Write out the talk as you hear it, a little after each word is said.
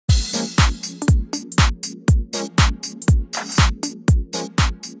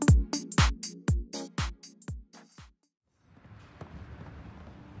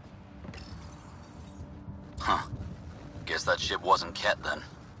Guess that ship wasn't Ket then.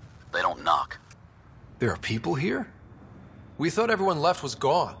 They don't knock. There are people here? We thought everyone left was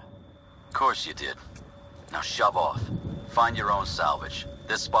gone. Of course you did. Now shove off. Find your own salvage.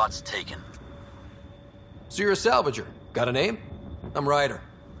 This spot's taken. So you're a salvager. Got a name? I'm Ryder.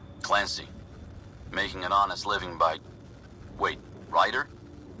 Clancy. Making an honest living by... Wait, Ryder?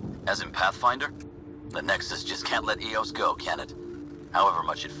 As in Pathfinder? The Nexus just can't let EOS go, can it? However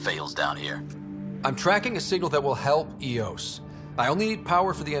much it fails down here. I'm tracking a signal that will help EOS. I only need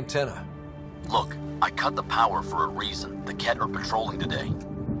power for the antenna. Look, I cut the power for a reason. The Ket are patrolling today.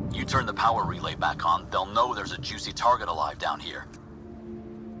 You turn the power relay back on, they'll know there's a juicy target alive down here.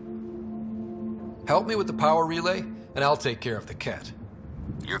 Help me with the power relay, and I'll take care of the Ket.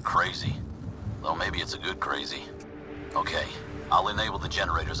 You're crazy. Though maybe it's a good crazy. Okay, I'll enable the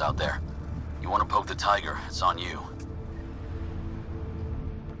generators out there. You want to poke the tiger, it's on you.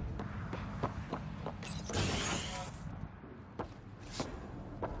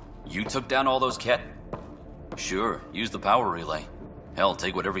 You took down all those Ket? Sure, use the power relay. Hell,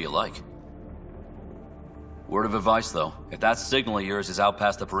 take whatever you like. Word of advice, though. If that signal of yours is out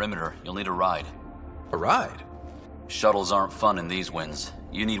past the perimeter, you'll need a ride. A ride? Shuttles aren't fun in these winds.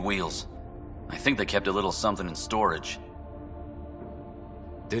 You need wheels. I think they kept a little something in storage.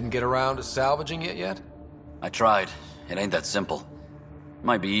 Didn't get around to salvaging it yet? I tried. It ain't that simple.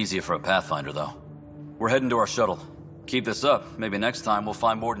 Might be easier for a Pathfinder, though. We're heading to our shuttle. Keep this up. Maybe next time we'll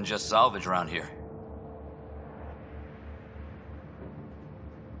find more than just salvage around here.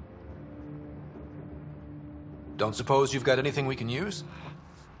 Don't suppose you've got anything we can use?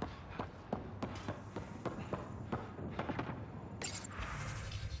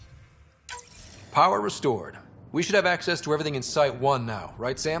 Power restored. We should have access to everything in Site 1 now,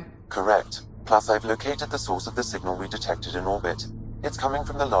 right, Sam? Correct. Plus, I've located the source of the signal we detected in orbit. It's coming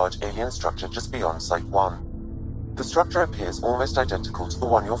from the large alien structure just beyond Site 1. The structure appears almost identical to the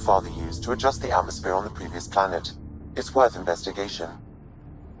one your father used to adjust the atmosphere on the previous planet. It's worth investigation.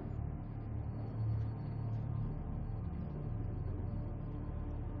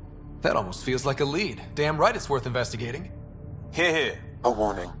 That almost feels like a lead. Damn right it's worth investigating. Here. A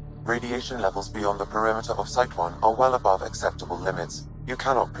warning. Radiation levels beyond the perimeter of Site 1 are well above acceptable limits. You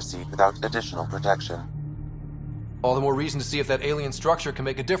cannot proceed without additional protection. All the more reason to see if that alien structure can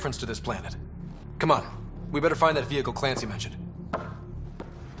make a difference to this planet. Come on, we better find that vehicle Clancy mentioned.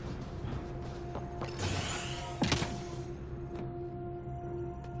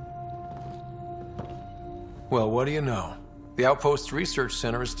 Well, what do you know? The Outpost's research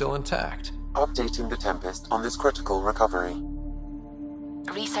center is still intact. Updating the Tempest on this critical recovery.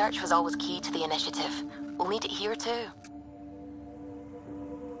 Research was always key to the initiative. We'll need it here too.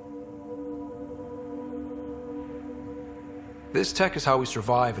 This tech is how we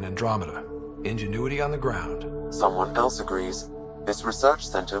survive in Andromeda. Ingenuity on the ground. Someone else agrees. This research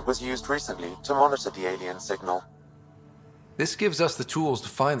center was used recently to monitor the alien signal. This gives us the tools to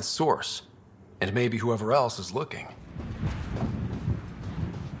find the source, and maybe whoever else is looking.